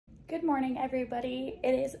Good morning, everybody.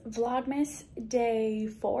 It is Vlogmas day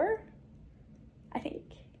 4, I think.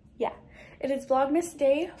 Yeah, it is Vlogmas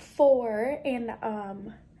day 4, and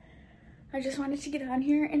I just wanted to get on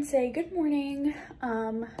here and say good morning.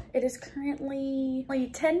 It is currently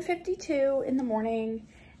like 10:52 in the morning,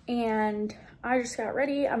 and I just got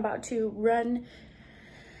ready. I'm about to run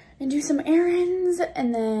and do some errands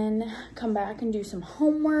and then come back and do some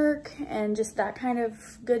homework and just that kind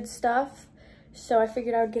of good stuff. So I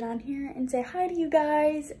figured I would get on here and say hi to you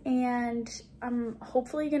guys, and I'm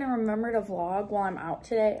hopefully gonna remember to vlog while I'm out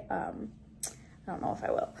today. I don't know if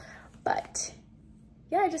I will, but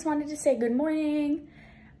yeah, I just wanted to say good morning.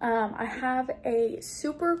 I have a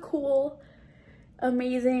super cool,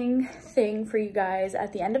 amazing thing for you guys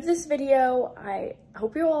at the end of this video. I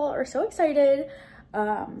hope you all are so excited.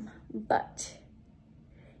 But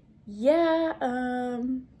yeah,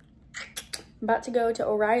 I'm about to go to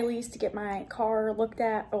O'Reilly's to get my car looked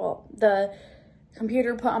at, well, the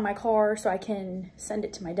computer put on my car so I can send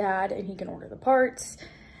it to my dad and he can order the parts,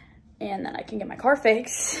 and then I can get my car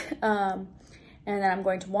fixed. And then I'm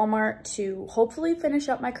going to Walmart to hopefully finish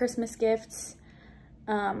up my Christmas gifts.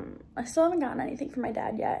 I still haven't gotten anything for my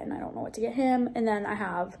dad yet, and I don't know what to get him. And then I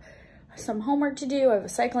have some homework to do. I have a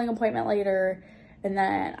cycling appointment later. And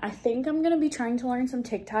then I think I'm gonna be trying to learn some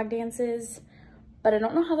TikTok dances, but I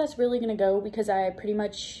don't know how that's really gonna go because I pretty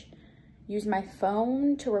much use my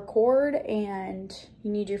phone to record, and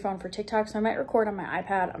you need your phone for TikTok. So I might record on my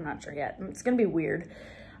iPad. I'm not sure yet. It's gonna be weird.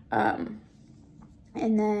 And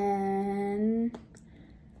then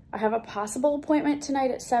I have a possible appointment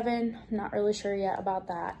tonight at 7. I'm not really sure yet about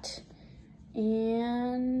that.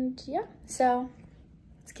 And yeah, so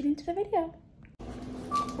let's get into the video.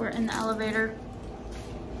 We're in the elevator.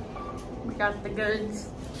 We got the goods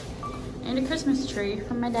and a Christmas tree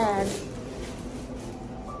from my dad.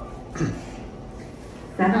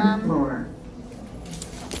 7th floor.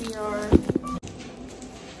 We are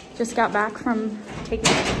just got back from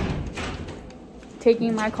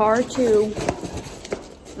taking my car to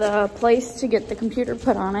the place to get the computer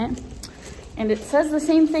put on it, and it says the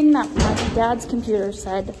same thing that my dad's computer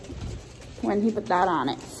said when he put that on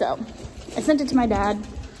it. So I sent it to my dad.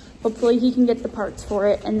 Hopefully he can get the parts for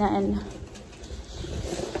it and then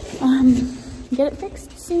get it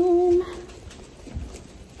fixed soon.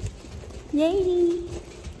 Yay!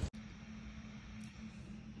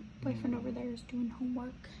 Boyfriend over there is doing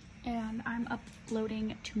homework, and I'm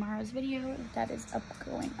uploading tomorrow's video that is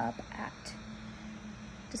going up at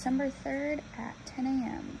December 3rd at 10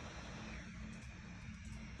 a.m.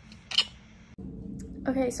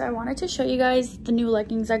 Okay, so I wanted to show you guys the new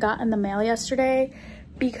leggings I got in the mail yesterday,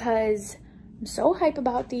 because I'm so hype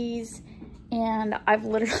about these, and I've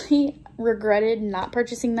literally regretted not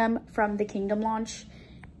purchasing them from the Kingdom launch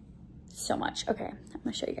so much. Okay, I'm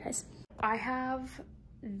gonna show you guys. I have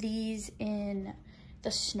these in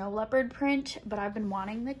the snow leopard print, but I've been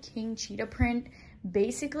wanting the king cheetah print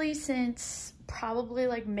basically since probably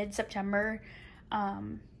like mid-September,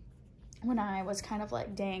 when I was kind of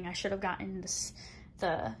like, dang, I should have gotten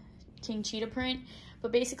the king cheetah print.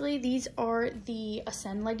 But basically, these are the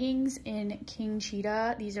Ascend leggings in King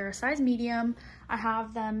Cheetah. These are a size medium. I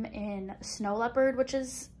have them in Snow Leopard, which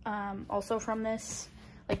is also from this,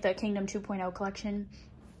 like the Kingdom 2.0 collection.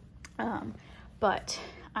 But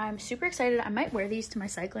I'm super excited. I might wear these to my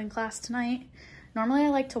cycling class tonight. Normally, I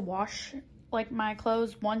like to wash like my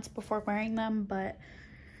clothes once before wearing them, but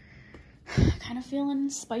kind of feeling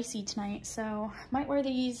spicy tonight, so might wear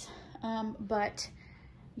these. But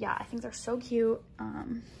yeah, I think they're so cute.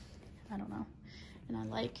 I don't know, and I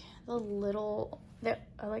like the little,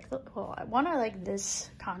 I like this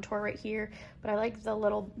contour right here, but I like the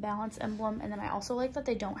little balance emblem, and then I also like that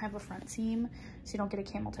they don't have a front seam, so you don't get a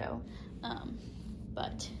camel toe.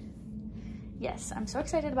 But yes, I'm so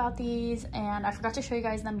excited about these, and I forgot to show you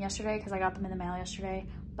guys them yesterday because I got them in the mail yesterday,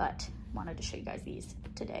 but wanted to show you guys these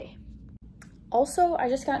today. Also, I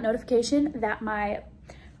just got notification that my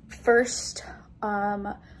first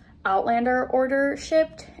Outlander order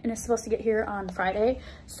shipped, and it's supposed to get here on Friday,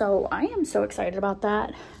 so I am so excited about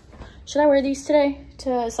that. Should I wear these today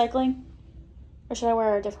to cycling, or should I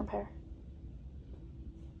wear a different pair?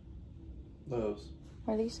 Those.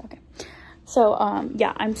 Wear these? Okay. So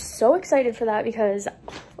yeah, I'm so excited for that because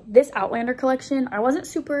this Outlander collection, I wasn't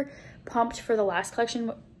super pumped for the last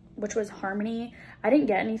collection, which was Harmony. I didn't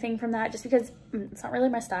get anything from that just because it's not really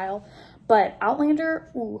my style. But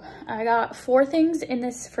Outlander, ooh, I got 4 things in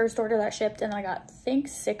this first order that shipped, and I got, I think,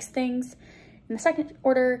 6 things in the second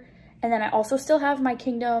order. And then I also still have my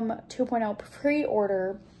Kingdom 2.0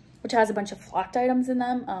 pre-order, which has a bunch of flocked items in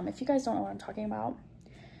them. If you guys don't know what I'm talking about,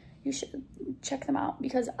 you should check them out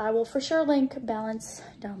because I will for sure link Balance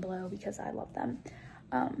down below because I love them.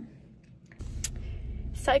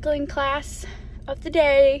 Cycling class of the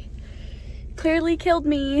day clearly killed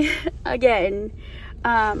me again.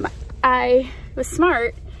 I was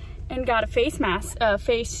smart and got a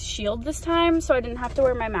face shield this time, so I didn't have to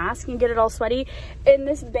wear my mask and get it all sweaty. And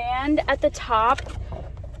this band at the top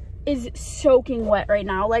is soaking wet right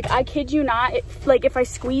now. Like, I kid you not, like if I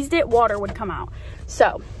squeezed it, water would come out.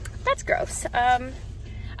 So that's gross. I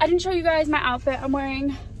didn't show you guys my outfit. I'm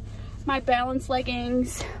wearing my Balance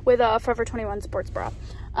leggings with a Forever 21 sports bra.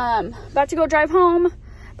 About to go drive home,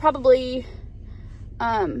 probably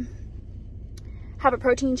have a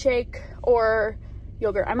protein shake or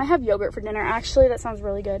yogurt. I might have yogurt for dinner, actually. That sounds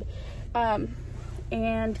really good.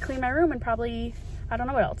 And clean my room and probably, I don't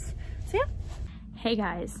know what else. So yeah. Hey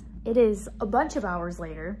guys, it is a bunch of hours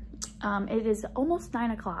later. It is almost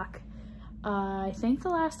 9 o'clock. I think the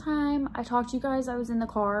last time I talked to you guys, I was in the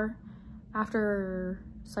car after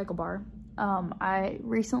cycle bar. I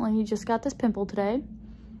recently just got this pimple today.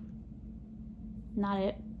 Not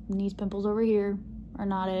it. These pimples over here are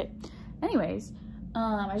not it. Anyways,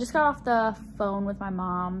 I just got off the phone with my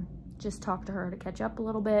mom, just talked to her to catch up a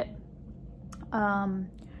little bit.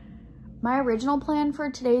 My original plan for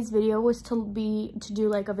today's video was to do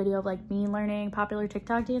like a video of like me learning popular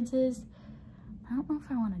TikTok dances. I don't know if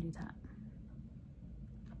I want to do that.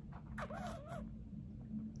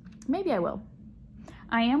 Maybe I will.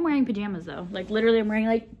 I am wearing pajamas though. Like literally I'm wearing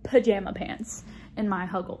like pajama pants in my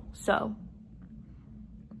huggle. So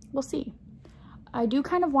we'll see. I do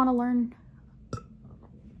kind of want to learn,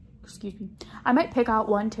 excuse me. I might pick out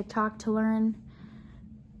one TikTok to learn.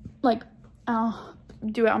 Like I'll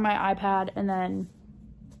do it on my iPad and then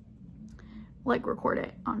like record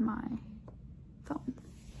it on my phone.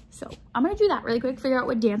 So I'm gonna do that really quick, figure out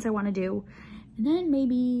what dance I want to do, and then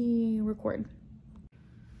maybe record.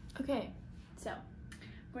 Okay, so I'm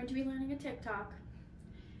going to be learning a TikTok.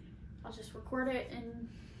 I'll just record it and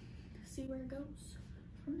see where it goes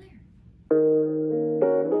from there.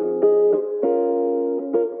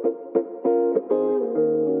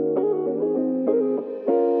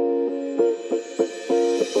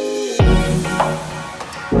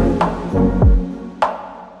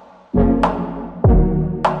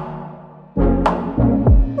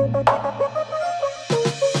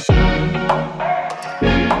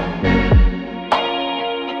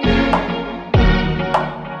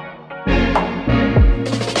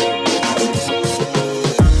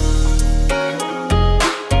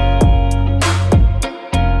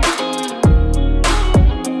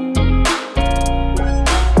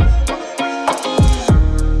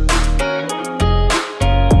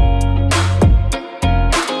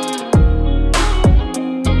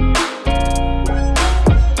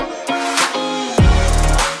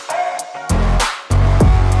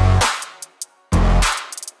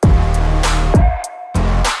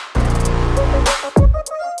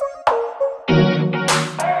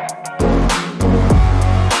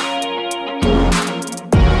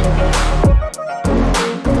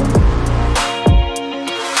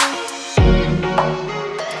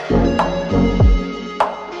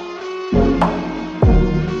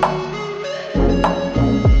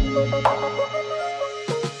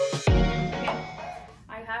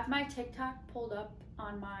 TikTok pulled up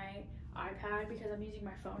on my iPad because I'm using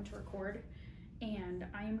my phone to record, and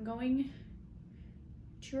I am going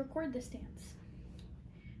to record this dance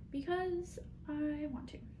because I want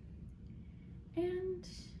to, and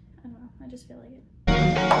I don't know, I just feel like it.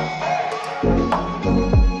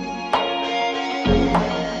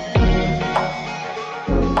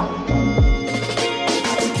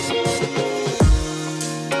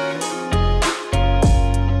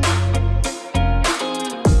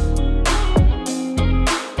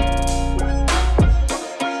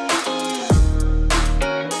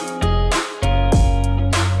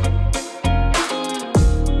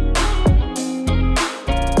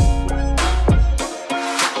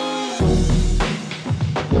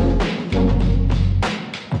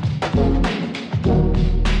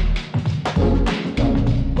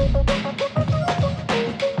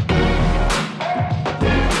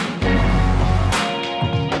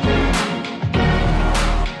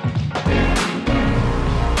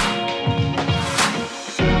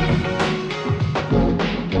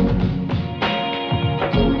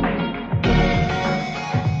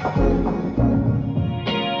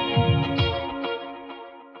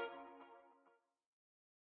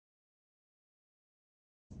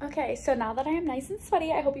 Okay, so now that I am nice and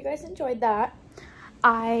sweaty, I hope you guys enjoyed that.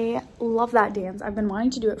 I love that dance. I've been wanting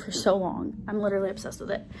to do it for so long. I'm literally obsessed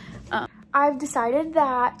with it. I've decided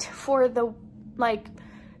that for the like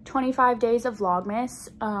 25 days of Vlogmas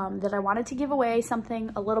that I wanted to give away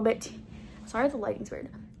something a little bit, sorry, the lighting's weird,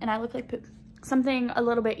 and I look like poop. Something a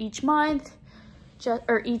little bit each month,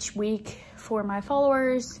 or each week for my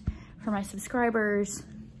followers, for my subscribers.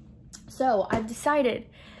 So I've decided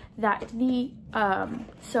that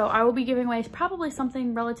so I will be giving away probably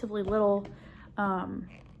something relatively little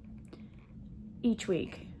each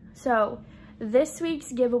week. So this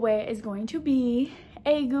week's giveaway is going to be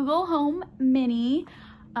a Google Home Mini.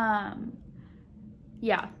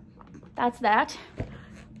 Yeah, that's that.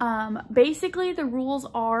 Basically the rules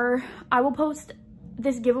are, I will post,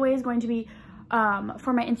 this giveaway is going to be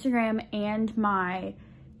for my Instagram and my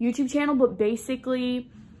YouTube channel, but basically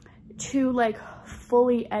to like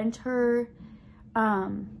fully enter,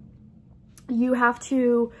 you have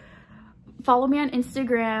to follow me on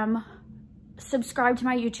Instagram, subscribe to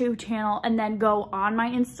my YouTube channel, and then go on my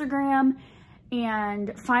Instagram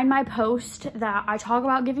and find my post that I talk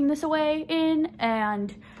about giving this away in,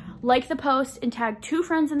 and like the post and tag 2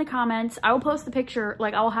 friends in the comments. I will post the picture,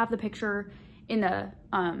 like I will have the picture in the,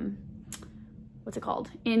 what's it called?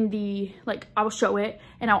 In the, like, I will show it,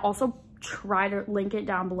 and I'll also try to link it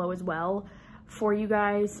down below as well for you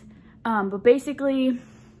guys. But basically,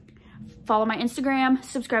 follow my Instagram,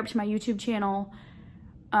 subscribe to my YouTube channel,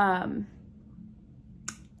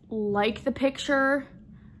 like the picture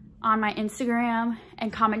on my Instagram,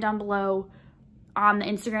 and comment down below on the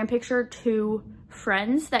Instagram picture 2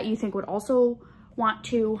 friends that you think would also want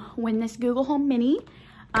to win this Google Home Mini.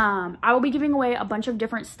 I will be giving away a bunch of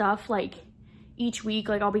different stuff like each week.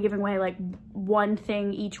 Like I'll be giving away like one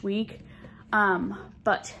thing each week.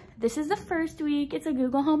 But this is the first week. It's a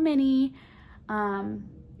Google Home Mini. And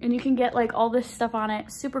you can get like all this stuff on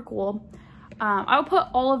it. Super cool. I'll put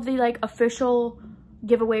all of the like official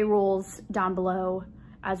giveaway rules down below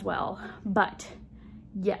as well. But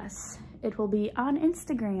yes, it will be on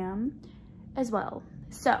Instagram as well.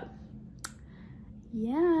 So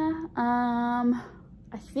yeah,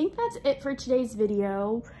 I think that's it for today's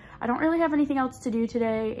video. I don't really have anything else to do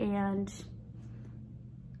today, and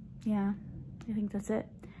yeah, I think that's it.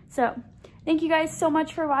 So thank you guys so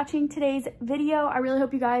much for watching today's video. I really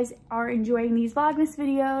hope you guys are enjoying these Vlogmas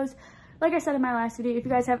videos. Like I said in my last video, if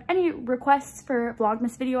you guys have any requests for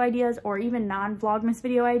Vlogmas video ideas or even non-Vlogmas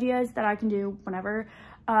video ideas that I can do whenever,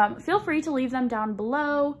 feel free to leave them down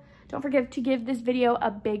below. Don't forget to give this video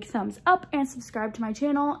a big thumbs up and subscribe to my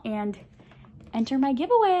channel and enter my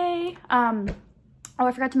giveaway. Oh,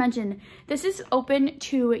 I forgot to mention, this is open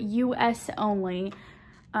to US only.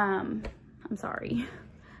 I'm sorry.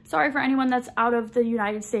 Sorry for anyone that's out of the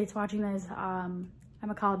United States watching this. I'm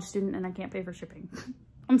a college student and I can't pay for shipping.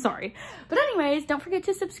 I'm sorry. But anyways, don't forget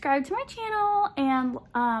to subscribe to my channel, and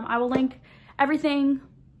I will link everything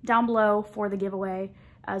down below for the giveaway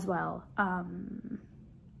as well.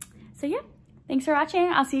 So yeah, thanks for watching.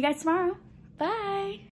 I'll see you guys tomorrow. Bye.